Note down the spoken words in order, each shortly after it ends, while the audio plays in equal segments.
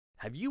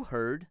Have you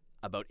heard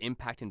about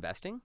impact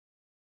investing?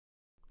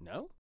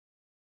 No?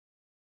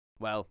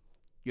 Well,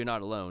 you're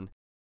not alone.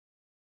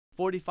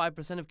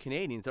 45% of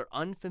Canadians are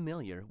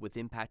unfamiliar with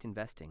impact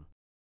investing.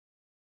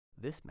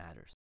 This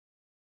matters.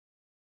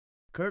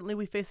 Currently,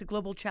 we face a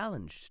global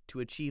challenge to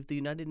achieve the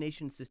United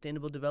Nations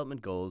Sustainable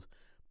Development Goals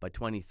by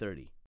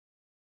 2030.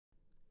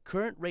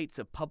 Current rates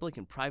of public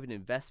and private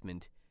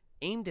investment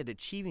aimed at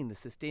achieving the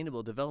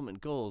Sustainable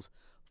Development Goals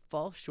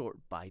fall short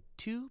by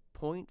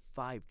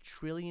 $2.5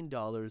 trillion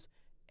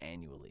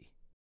annually.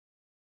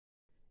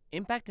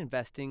 Impact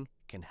investing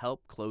can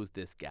help close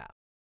this gap.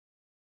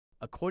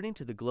 According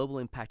to the Global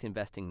Impact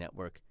Investing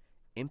Network,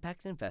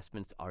 impact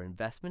investments are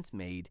investments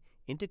made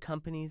into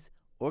companies,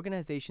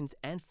 organizations,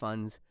 and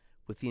funds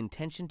with the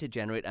intention to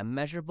generate a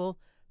measurable,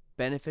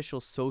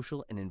 beneficial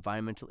social and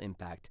environmental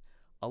impact,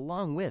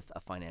 along with a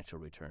financial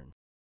return.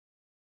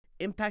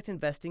 Impact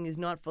investing is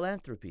not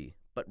philanthropy,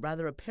 but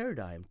rather a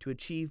paradigm to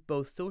achieve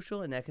both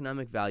social and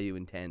economic value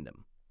in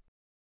tandem.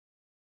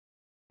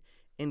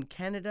 In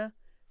Canada,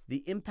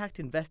 the impact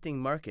investing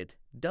market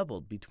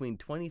doubled between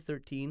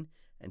 2013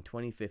 and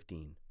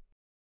 2015.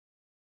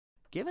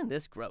 Given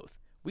this growth,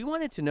 we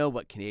wanted to know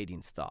what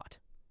Canadians thought,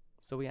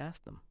 so we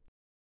asked them.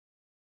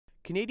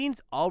 Canadians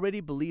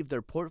already believe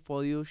their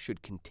portfolios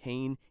should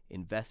contain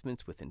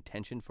investments with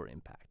intention for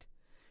impact.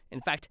 In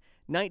fact,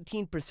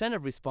 19%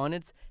 of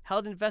respondents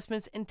held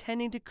investments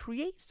intending to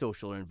create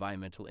social or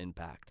environmental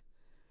impact.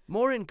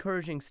 More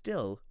encouraging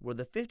still were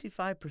the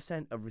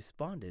 55% of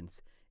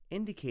respondents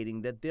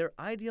indicating that their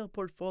ideal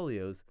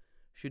portfolios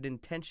should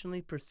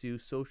intentionally pursue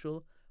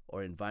social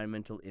or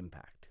environmental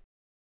impact.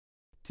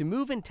 To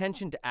move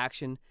intention to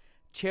action,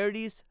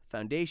 charities,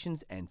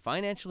 foundations, and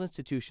financial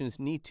institutions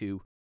need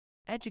to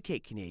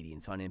educate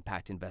Canadians on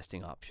impact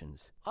investing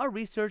options. Our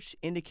research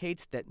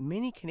indicates that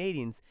many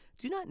Canadians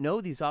do not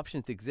know these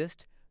options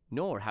exist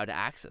nor how to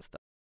access them.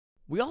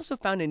 We also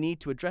found a need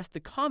to address the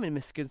common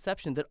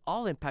misconception that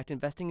all impact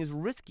investing is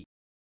risky,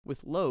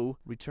 with low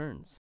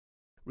returns.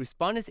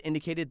 Respondents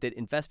indicated that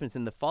investments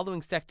in the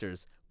following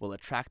sectors will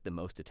attract the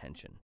most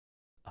attention: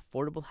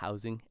 affordable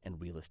housing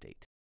and real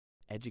estate,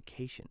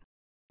 education,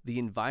 the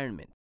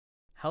environment,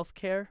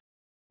 healthcare,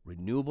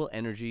 renewable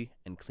energy,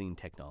 and clean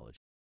technology.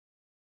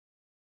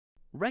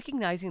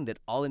 Recognizing that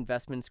all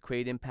investments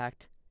create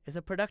impact is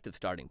a productive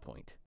starting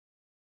point.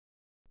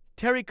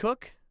 Terry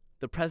Cook,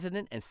 the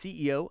president and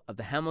CEO of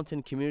the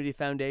Hamilton Community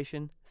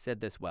Foundation,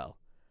 said this well: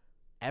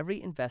 "Every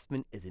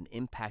investment is an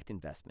impact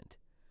investment.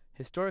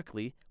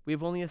 Historically, we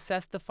have only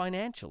assessed the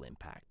financial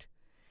impact.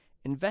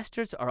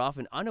 Investors are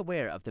often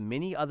unaware of the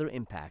many other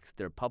impacts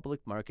their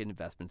public market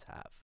investments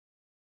have.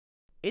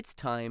 It's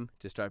time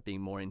to start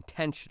being more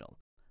intentional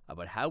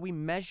about how we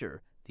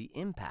measure the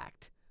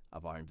impact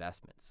of our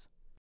investments."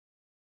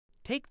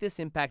 Take this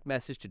impact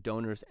message to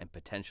donors and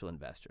potential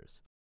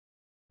investors.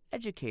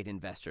 Educate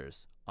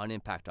investors on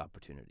impact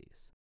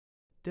opportunities.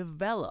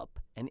 Develop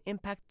an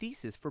impact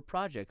thesis for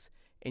projects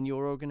in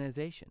your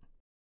organization.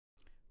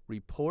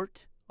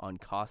 Report on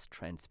costs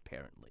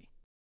transparently.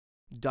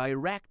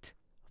 Direct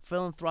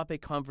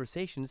philanthropic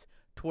conversations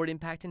toward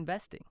impact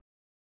investing.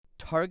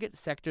 Target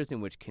sectors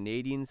in which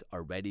Canadians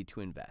are ready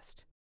to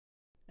invest.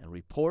 And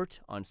report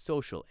on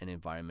social and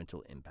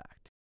environmental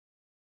impact.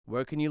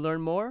 Where can you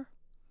learn more?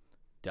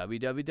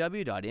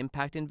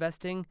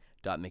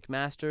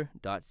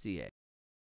 www.impactinvesting.mcmaster.ca